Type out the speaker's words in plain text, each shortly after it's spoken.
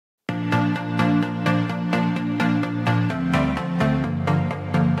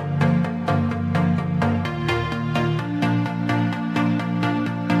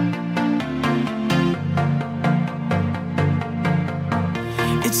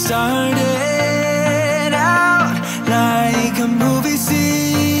started out like a movie scene,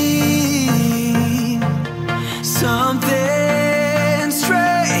 something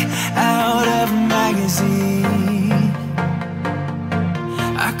straight out of a magazine.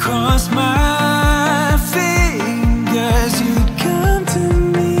 I crossed my fingers you'd come to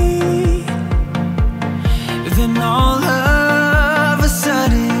me, then all of a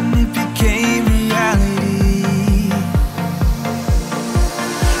sudden it became reality.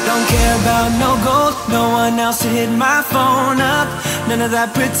 Don't care about no gold, no one else to hit my phone up. None of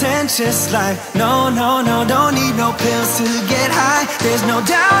that pretentious life. No, no, no, don't need no pills to get high. There's no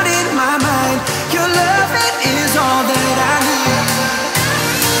doubt in my mind, your love, it is all that I need.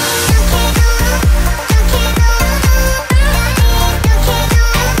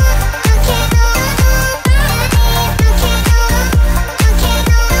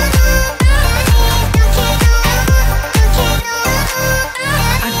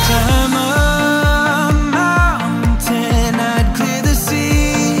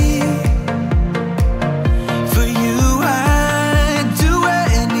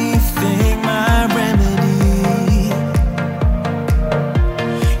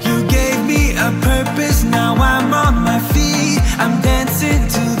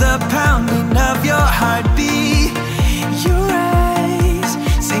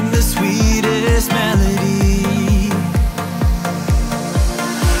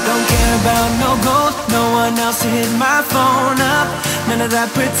 To hit my phone up, none of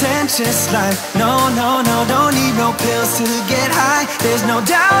that pretentious life. No, no, no, don't need no pills to get high. There's no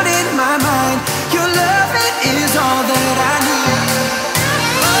doubt in my mind, your love, it is all that I need.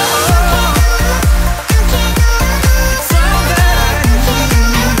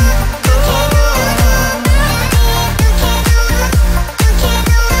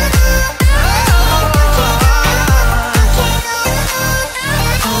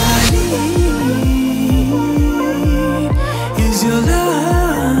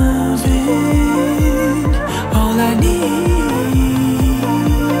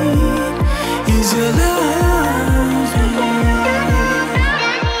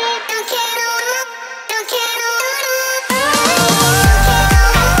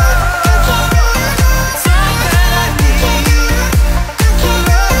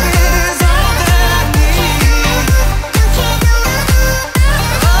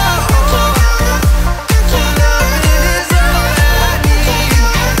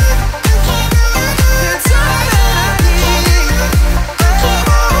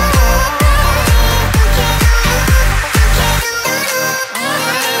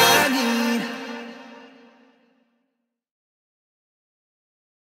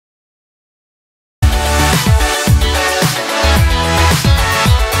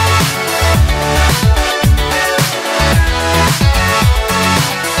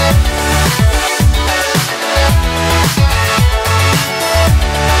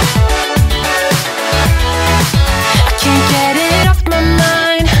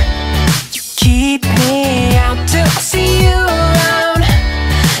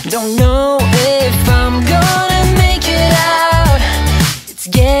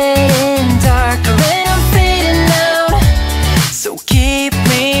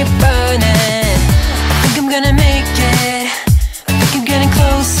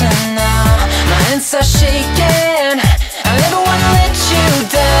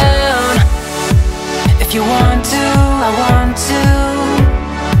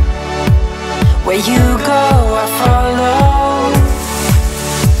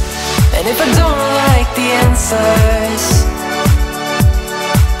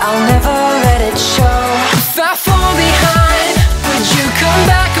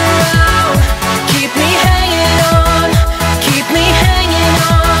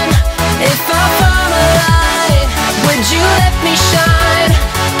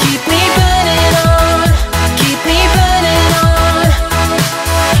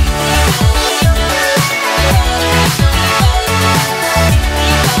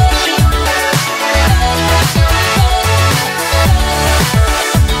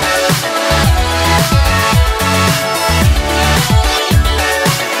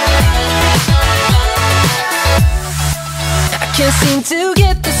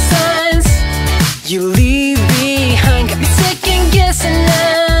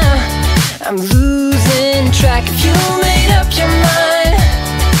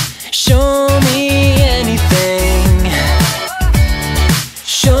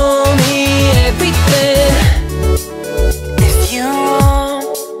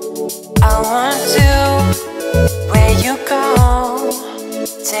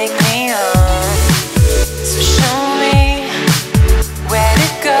 Take me on, so show me where to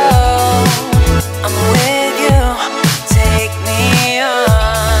go.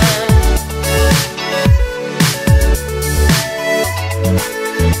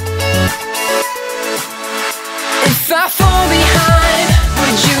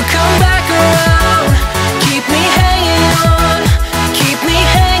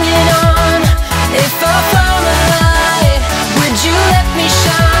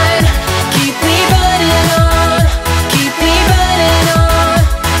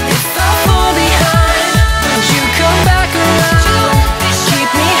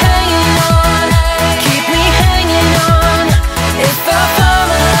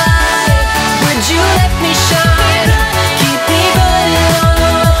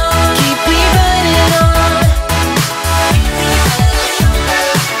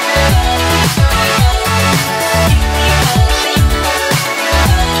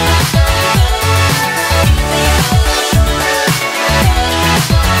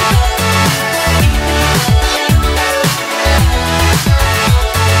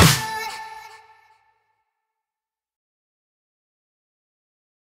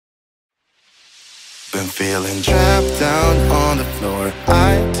 been feeling trapped down on the floor.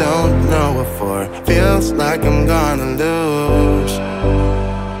 I don't know what for. Feels like I'm gonna lose.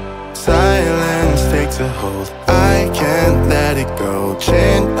 Silence takes a hold. I can't let it go.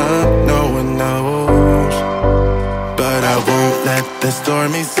 Chain up, no one knows. But I won't let the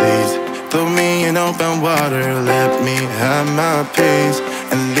stormy seas throw me in open water. Let me have my peace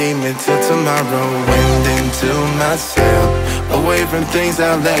and leave me till tomorrow. Wind into my sail, away from things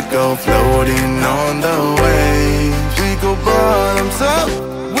I let go. Floating on the waves. We go bottoms up,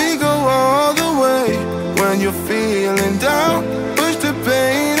 we go all the way. When you're feeling down, push the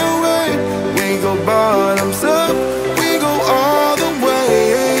pain away. We go bottoms up, we go all the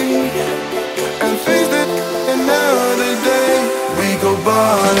way. And face it another day. We go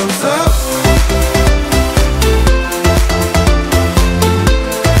bottoms up.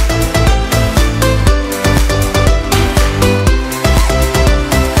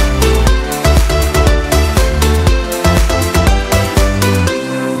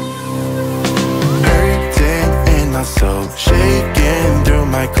 So shaking through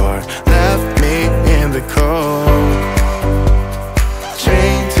my car, left me in the cold.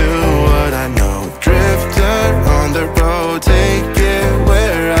 Chained to what I know, drifter on the road, take it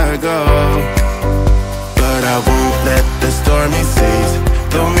where I go. But I won't let the stormy seas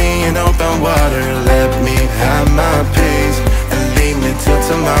throw me in open water. Let me have my peace and leave me till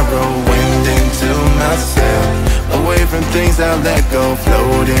tomorrow. Wind into my sail, away from things I let go.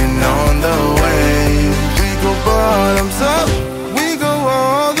 Floating on the waves. We go bottoms up, we go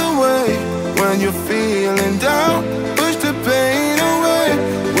all the way. When you're feeling down, push the pain away.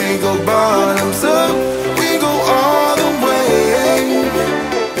 We go bottoms up, we go all the way.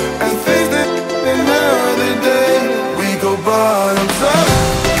 And face it another day. We go bottoms up.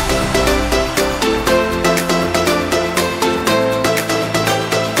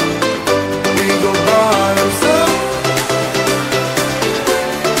 We go bottoms up.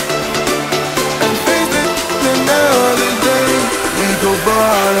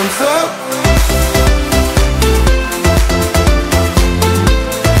 Bottoms up.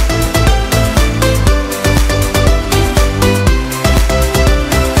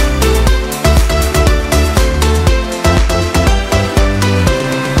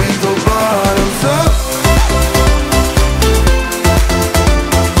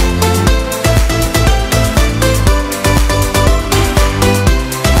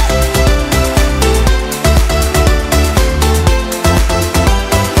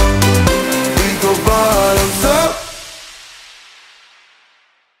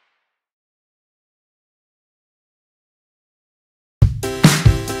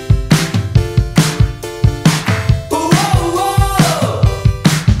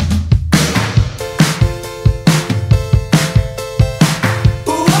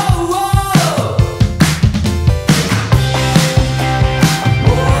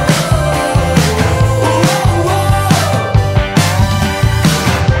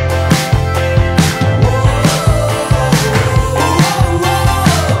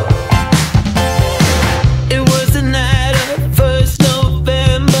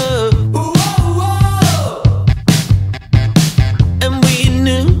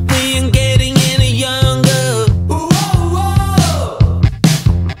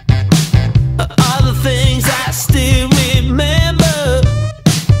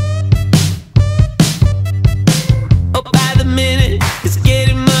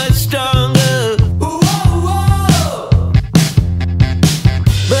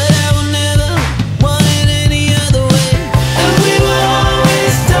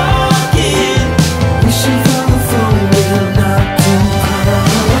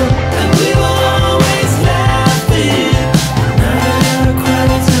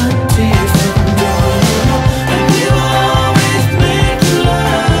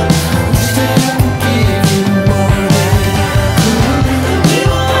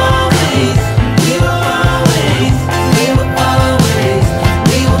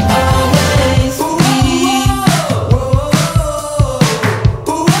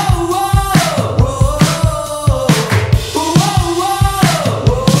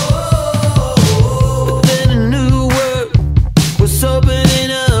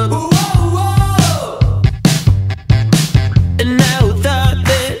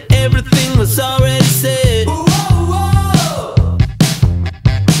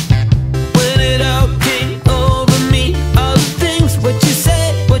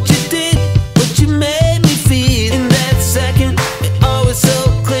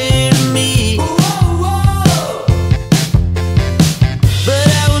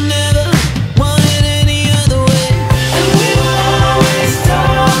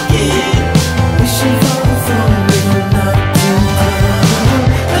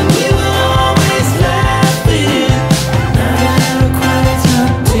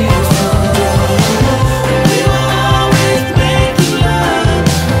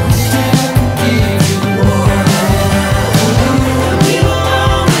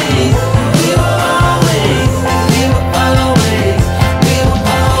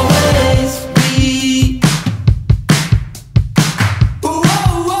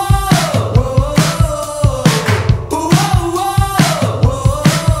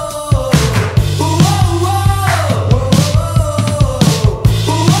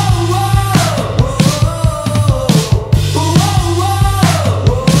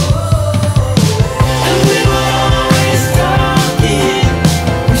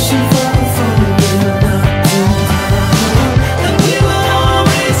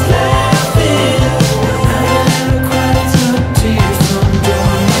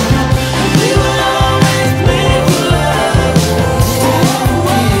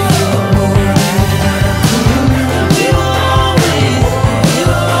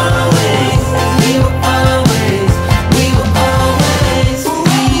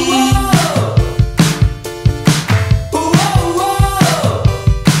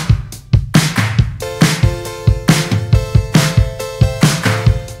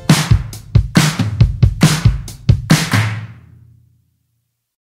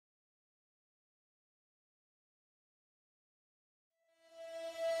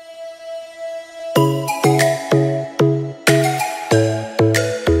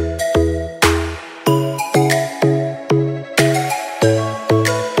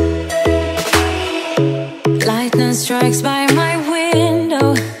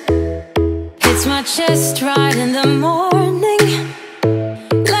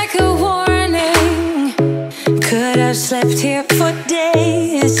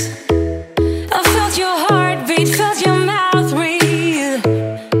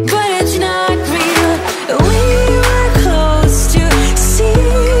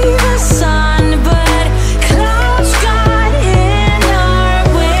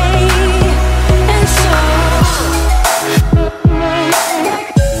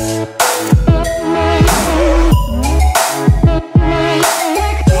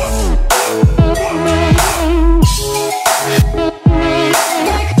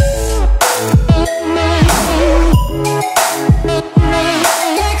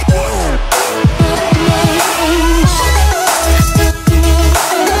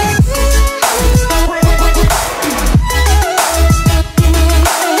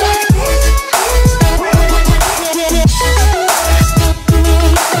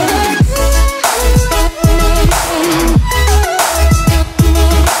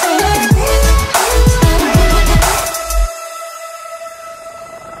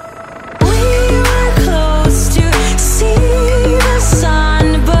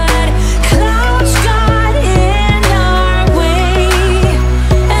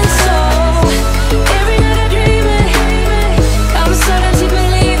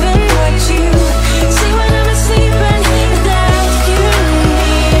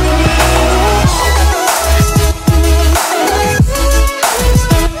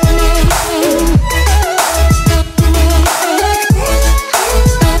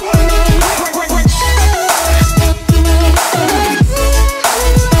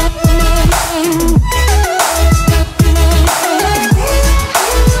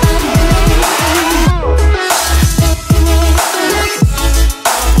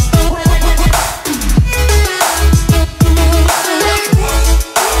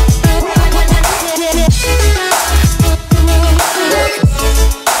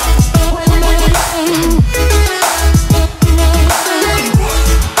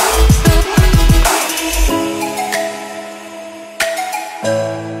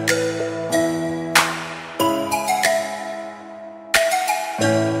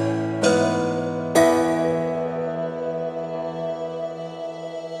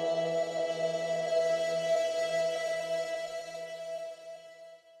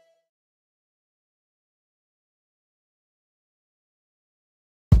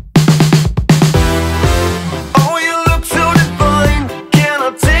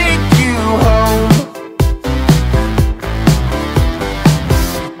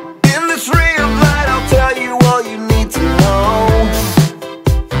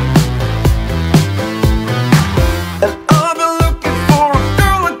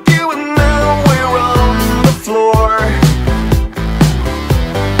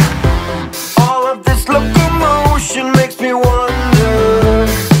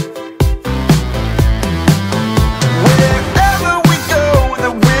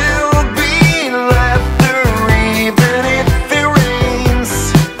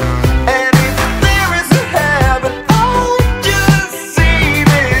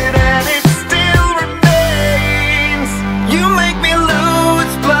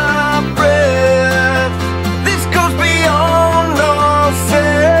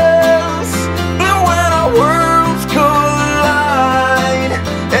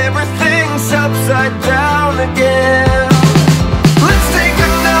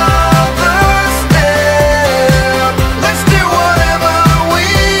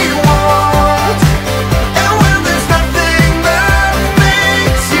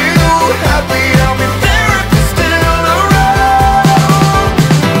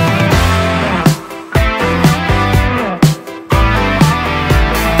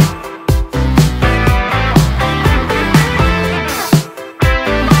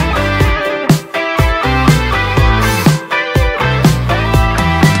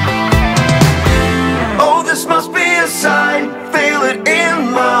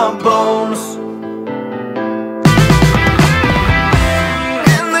 my bones.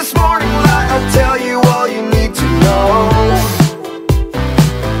 In this morning light, I'll tell you all you need to know.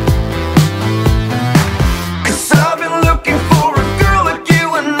 'Cause I've been looking for a girl like you,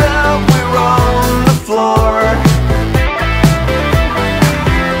 and now we're on the floor.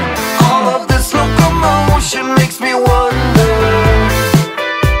 All of this locomotion makes me wonder.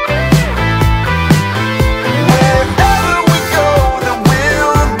 Wherever we go, there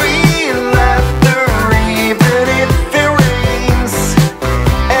will be laughter, even if it rains.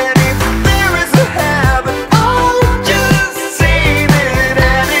 And if there is a heaven, I'll just save it,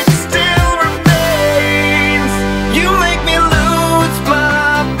 and it still remains. You make me lose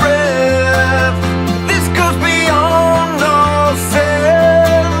my breath. This goes beyond all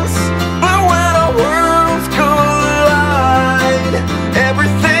sense. But when our worlds collide,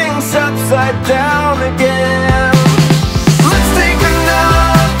 everything's upside down again. Let's take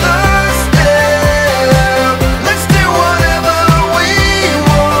another step. Let's do whatever we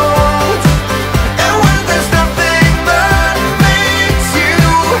want. And when there's nothing that makes you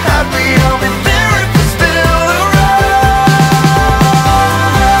happy, I'll be there if you're still around.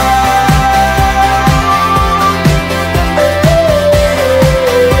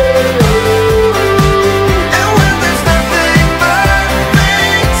 And when there's nothing that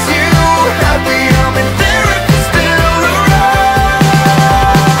makes you happy, I'll be there if you're still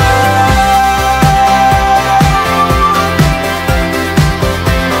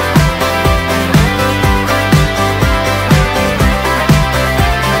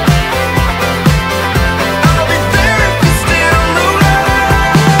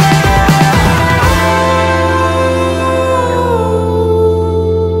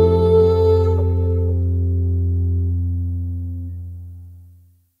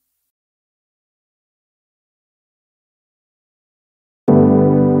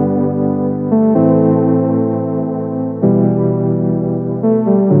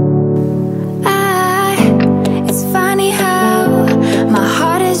It's funny how my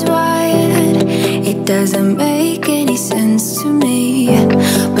heart is wired. It doesn't make any sense to me.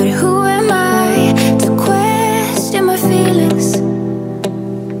 But who am I to question my feelings?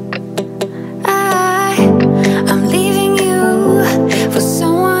 I'm leaving you for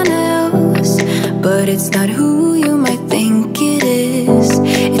someone else, but it's not who you might think it is.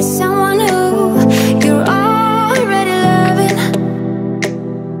 It's someone who you're already loving.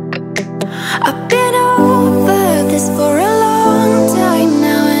 I've been over this for a long time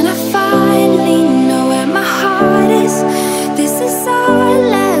now, and I finally know where my heart is. This is our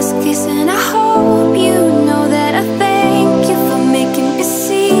last kiss, and I hope you know that I thank you for making me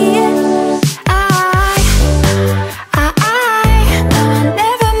see it. I know I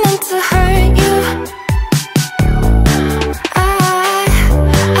never meant to hurt you.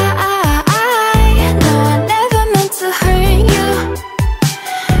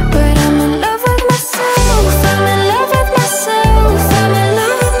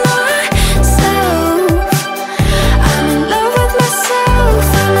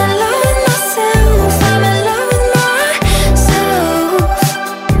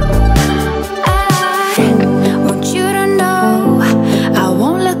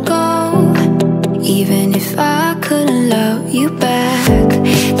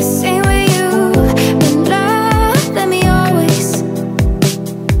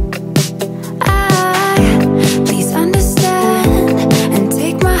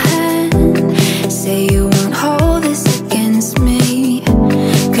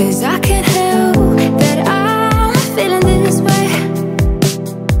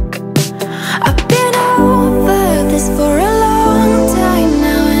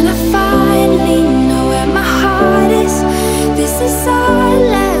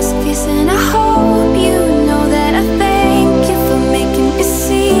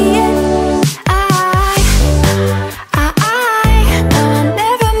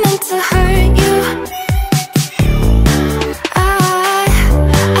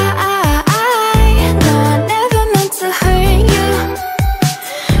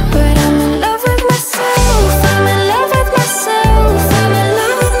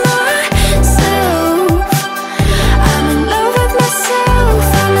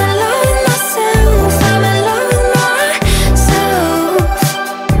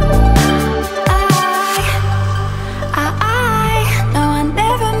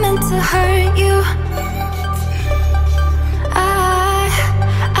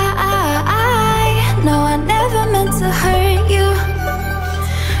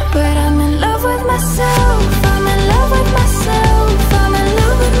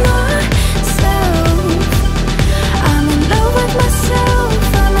 myself.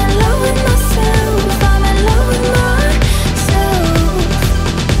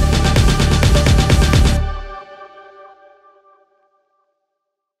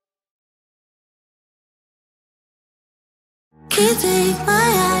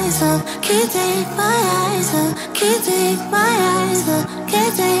 take my eyes off,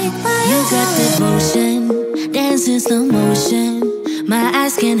 can't take my eyes off. You got devotion, dance in slow motion. My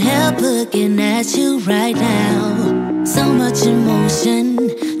eyes can't help looking at you right now. So much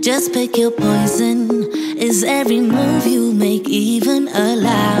emotion, just pick your poison. Is every move you make even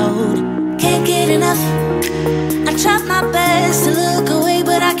allowed? Can't get enough. I tried my best to look away,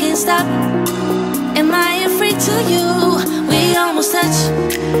 but I can't stop. Am I afraid to you? We almost touch.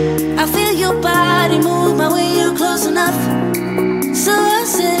 I feel your body move my way, you're close enough. So I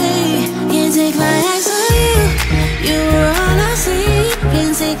say, can't take my eyes on you. You were all I see.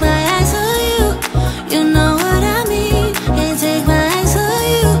 Can't take my eyes on you. You know what I mean. Can't take my eyes on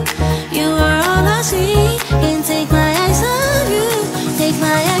you. You were all I see. Can't take my eyes on you. Take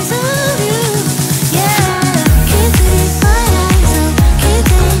my eyes on you.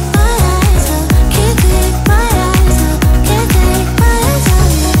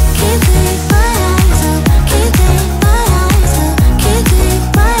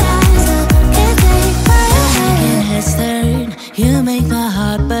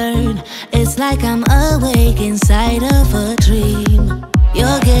 Like I'm awake inside of a dream.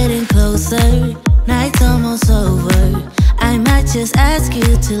 You're getting closer, night's almost over. I might just ask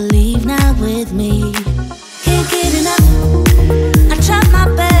you to leave now with me. Can't get enough. I tried my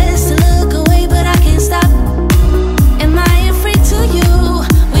best to look away, but I can't stop. Am I afraid to you?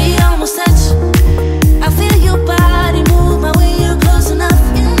 We almost touch. I feel your body move my way, you're close enough.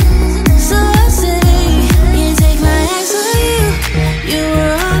 So I say, can't take my eyes on you. You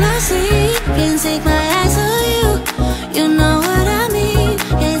were all I see. Can't take my eyes on you. You know what I mean.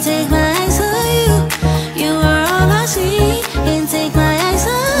 Can't take my eyes on you. You are all I see. Can't take my eyes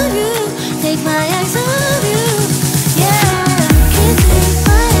on you. Take my eyes on you. Yeah. Can't take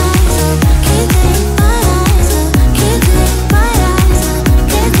my eyes off. Can't take my eyes off. Can't take my eyes off.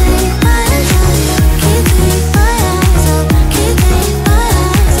 Can't take my eyes off. Can't take my eyes off. Can't take my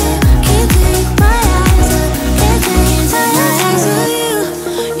eyes off. Can't take my eyes off. Can't take my eyes on you.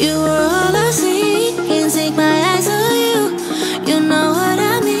 You are all I see. Can't take my eyes on you. You know what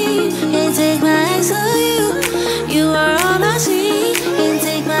I mean. Can't take my eyes on you. You are all I see. Can't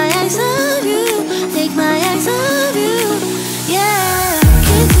take my eyes on you. Take my eyes on you. Yeah.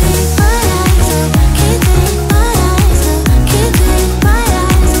 Can't take my eyes off. Can't take my eyes off. Can't take my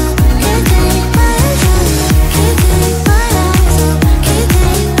eyes off. Can't take my eyes off. Can't take my eyes off. Can't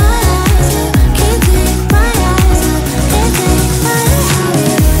take my eyes off. Can't take my eyes off. Can't take my eyes off.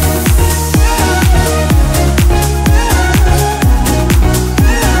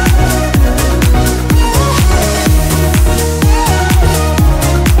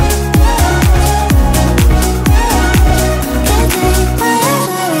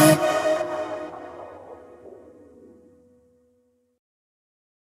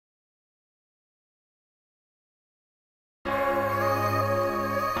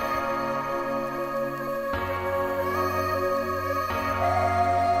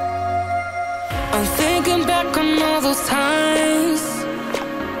 I'm thinking back on all those times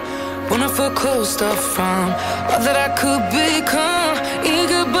when I felt closed off from all that I could become.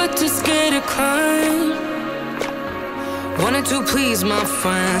 Eager but too scared to climb. Wanted to please my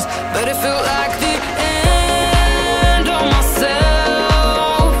friends, but it felt like the end of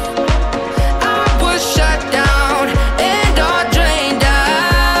myself. I was shut down and all drained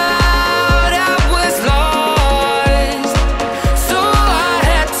out. I was lost, so I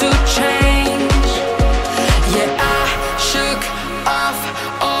had to change. Yeah, I shook off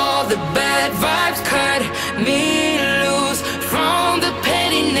all the bad vibes, cut me loose from the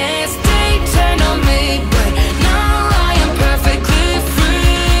pettiness they turned on me. But now I am perfectly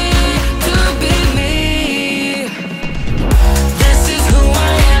free to be me. This is who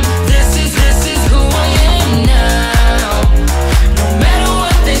I am. This is who I am now. No matter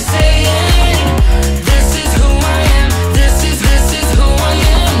what they're saying, this is who I am. This is who I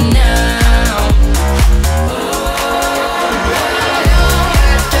am now.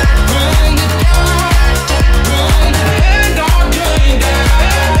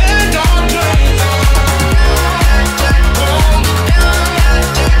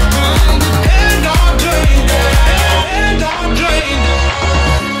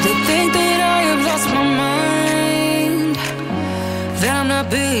 They think that I have lost my mind, that I'm not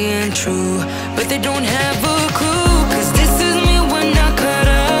being true, but they don't have a clue. 'Cause this is me when I cut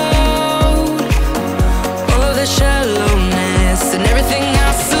out all of the shallowness and everything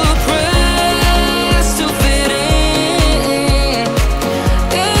I suppressed to fit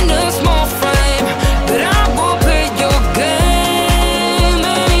in a small frame. But I won't play your game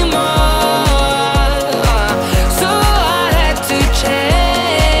anymore, so I had to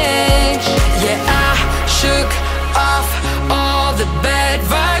change. Yeah, I shook off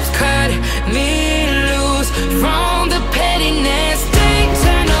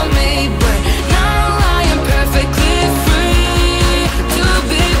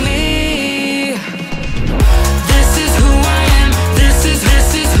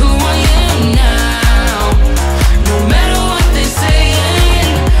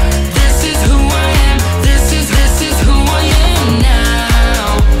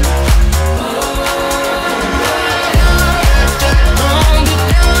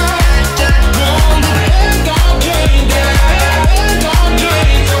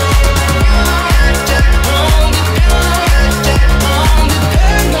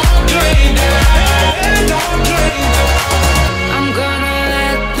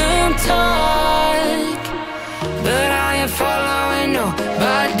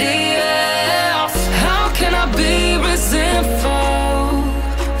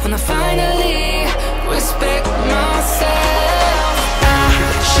finally respect myself. I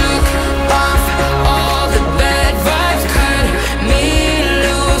shook off all the bad vibes, cut me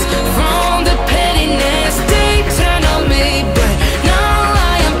loose from the pettiness they turn on me, but now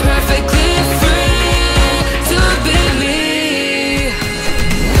I am perfectly free to be me.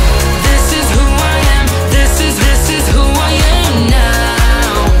 This is who I am, this is who I am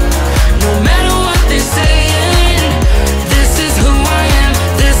now. No matter what they're saying, this is who I am,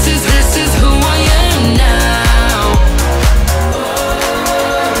 this is who I am now.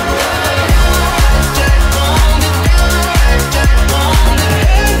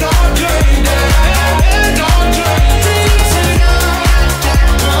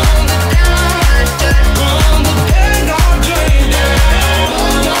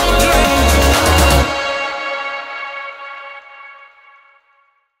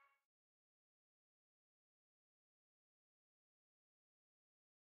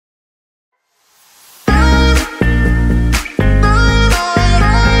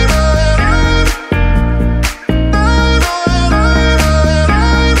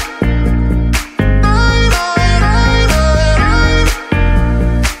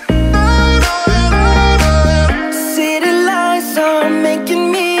 City lights are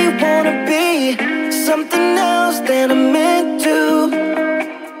making me wanna be something else than I'm meant to.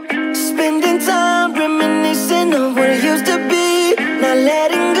 Spending time reminiscing of what it used to be, not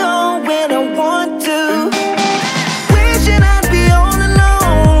letting go when I want to. Wishing I'd be all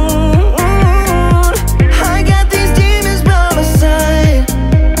alone. I got these demons by my side,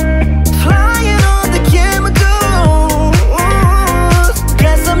 flying on the chemicals.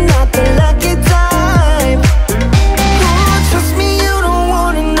 Guess I'm not the lucky type. Trust me, you don't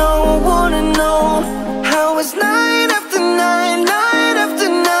wanna know how it's night after night, night after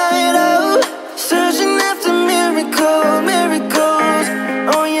night. Oh, searching after miracles.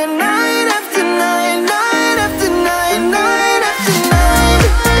 Oh yeah, night after night, night after night, night after night.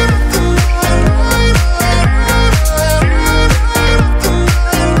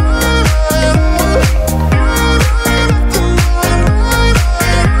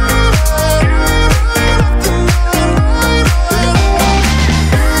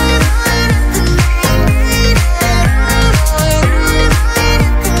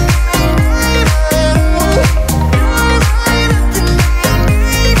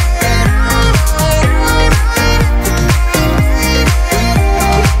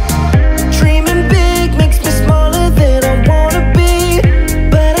 Dreaming big makes me smaller than I wanna be,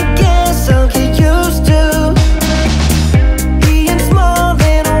 but I guess I'll get used to being small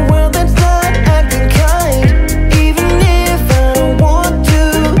in a world that's not acting kind, even if I don't want to.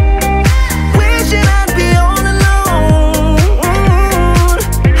 Wishing I'd be all alone.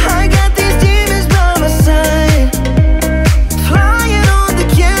 I got these demons by my side, flying on the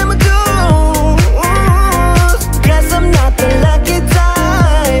chemicals. Guess I'm not the lucky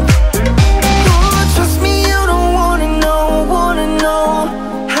type. Trust me, you don't wanna know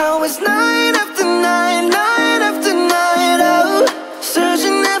how it's night after night, night after night. Oh,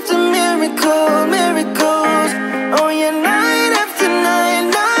 searching after miracles. Oh yeah, night after night,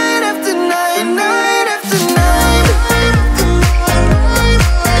 night after night, night after night.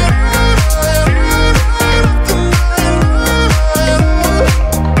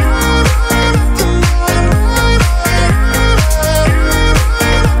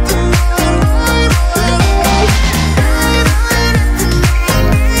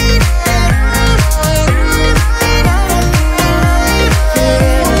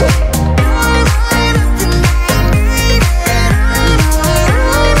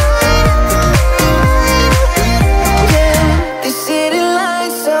 These city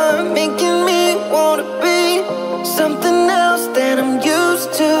lights are making me wanna be something else than I'm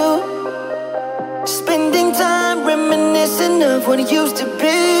used to. Spending time reminiscing of what it used to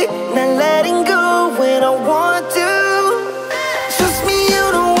be, not letting go when I want to. Trust me, you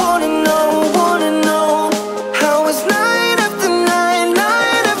don't wanna know how it's night after night,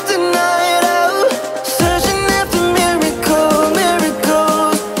 night after night. Oh, searching after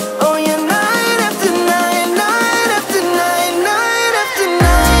miracles. Oh yeah, night after night, night after night, night after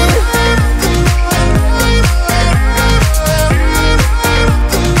night.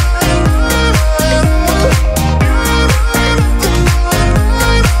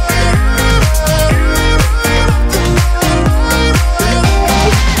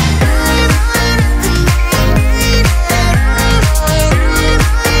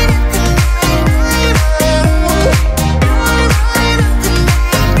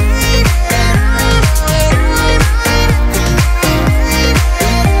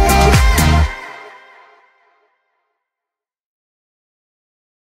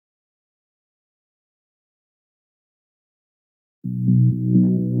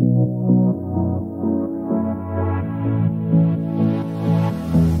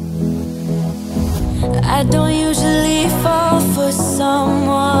 I don't usually fall for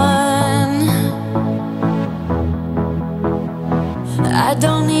someone. I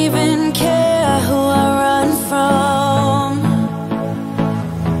don't even care who I run from.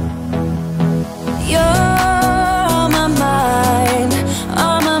 You're on my mind,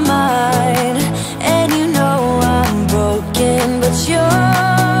 on my mind. And you know I'm broken, but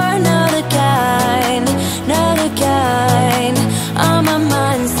you're not the kind, not the kind. On my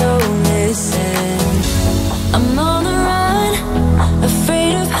mind, so listen. I'm on the run,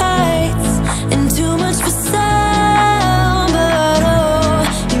 afraid of heights, and too much for sound. But oh,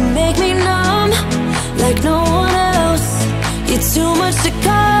 you make me numb like no one else. You're too much to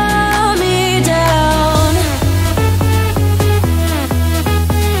calm me down.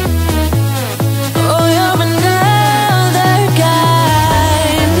 Oh, you're another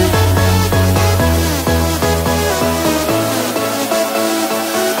kind.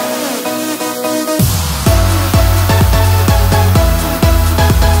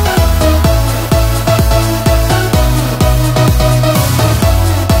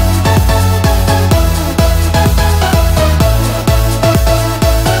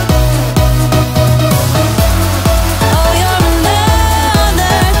 Oh, you're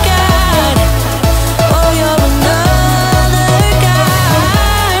another kind. Oh, you're another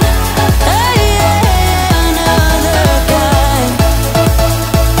kind. Oh, yeah, another kind.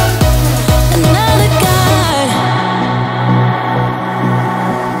 Another kind.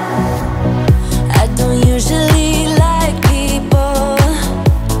 I don't usually like people,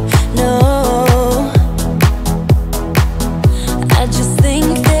 no. I just think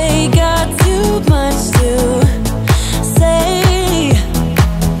they got too much to say.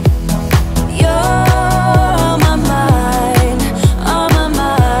 You're on my mind,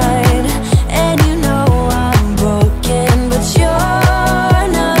 and you know I'm broken, but you're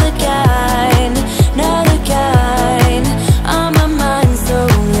not the kind, not the kind. On my mind, so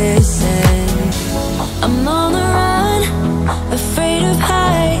listen. I'm on the run, afraid of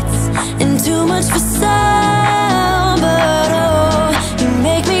heights, and too much for sound. But oh, you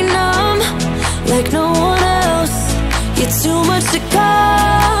make me numb like no one else. You're too much to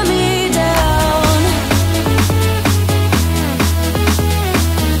calm me down.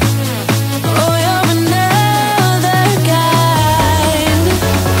 Oh, you're another kind.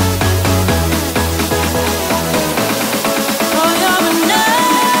 Oh, you're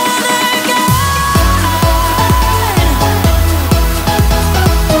another kind.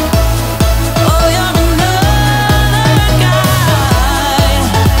 Oh, you're another kind.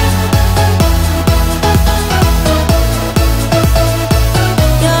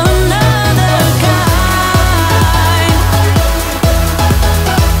 You're another kind.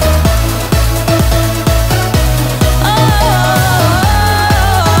 Oh,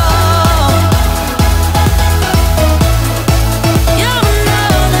 you're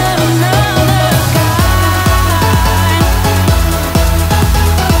another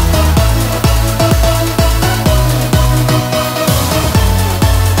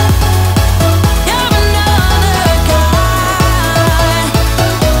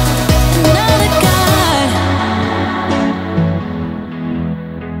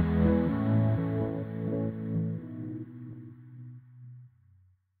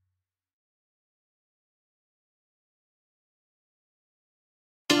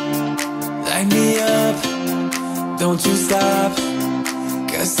Light me up, don't you stop,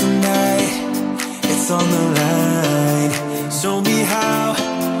 'cause tonight it's on the line. Show me how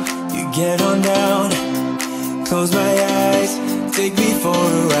you get on down. Close my eyes, take me for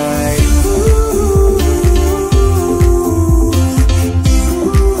a ride.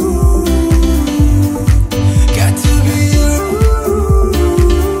 Got to be you.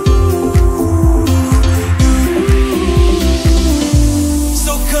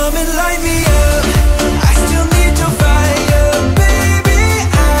 So come and light me up. I still need your fire, baby.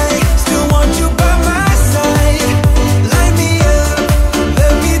 I still want you by my side. Light me up,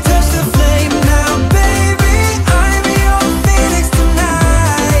 let me touch the flame now, baby. I'm your phoenix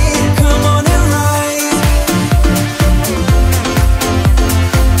tonight. Come on and rise.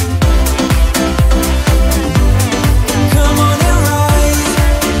 Come on and rise.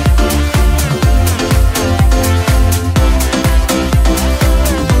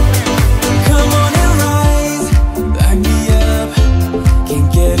 Come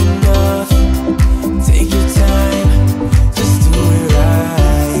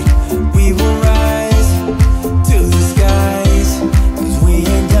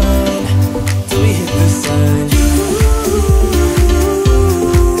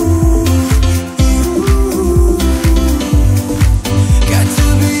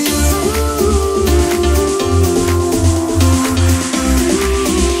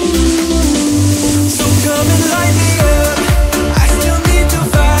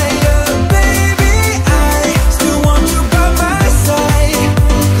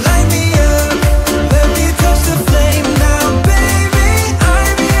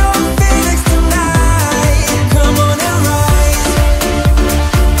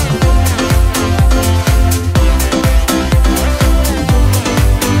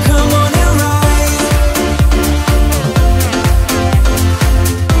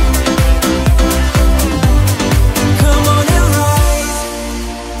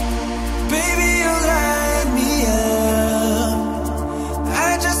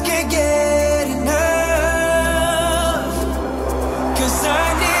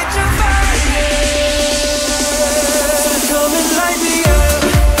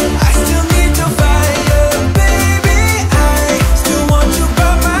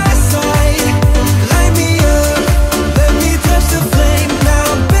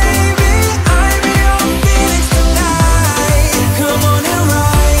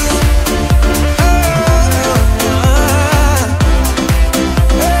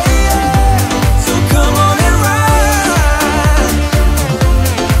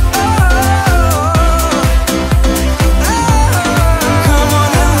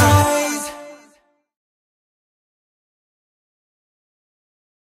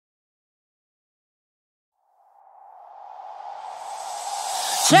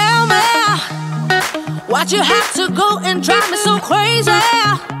Tell me, why'd you have to go and drive me so crazy?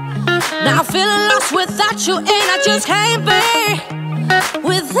 Now I'm feeling lost without you, and I just can't be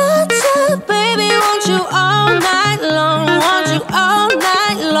without you, baby. Want you all night long, want you all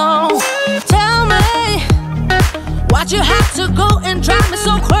night long. Tell me, why'd you have to go and drive me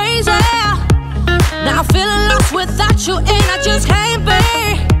so crazy? Now I'm feeling lost without you, and I just can't be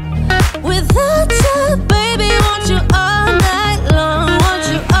without you, baby. Want you all night long, want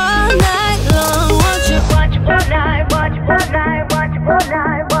you all night long, want you all night, watch all night, watch all night, watch all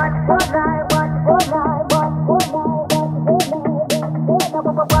night, watch all night, watch all night, watch all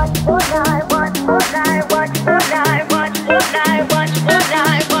night, watch all night, watch all night, watch all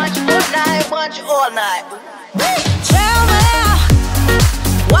night, watch all night, watch all night. Tell me,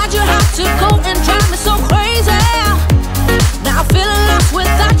 why'd you have to go and drive me so crazy? Now I'm feeling lost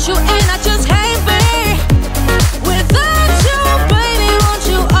without you, and I just can't be without you, baby. Want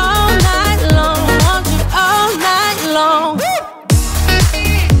you all night long, want you all night long.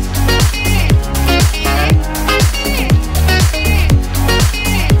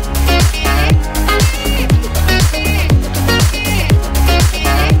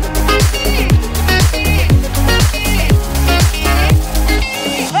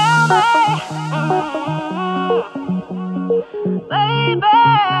 Baby,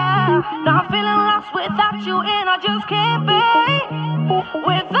 now I'm feeling lost without you, and I just can't be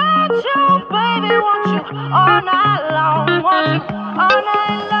without you, baby. Want you all night long, want you all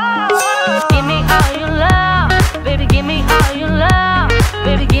night long. Give me all your love, baby. Give me all your love,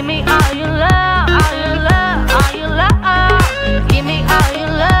 baby. Give me all your love, all your love, all your love. Give me all your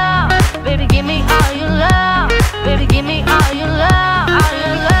love, baby. Give me all your love, baby. Give me all your love, all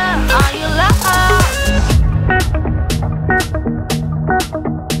your love, all your love.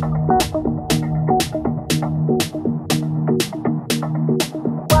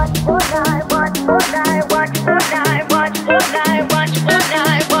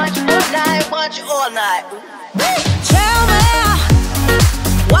 All night. Tell me,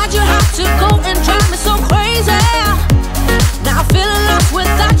 why'd you have to go and drive me so crazy? Now I'm feeling lost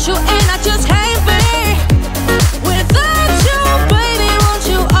without you, and I just can't be without you, baby. Want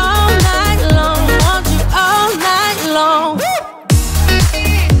you all night long, want you all night long.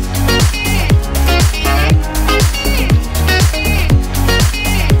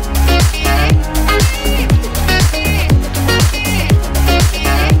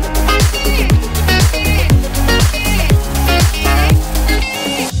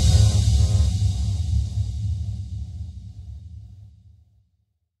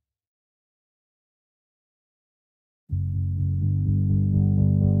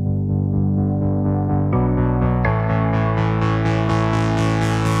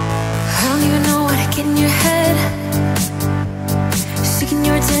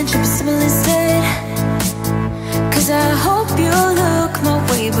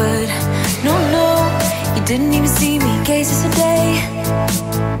 Didn't even see me, gaze yesterday.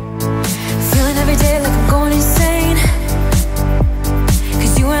 Feeling every day like I'm going insane.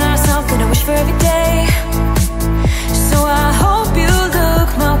 Cause you and I are something I wish for every day.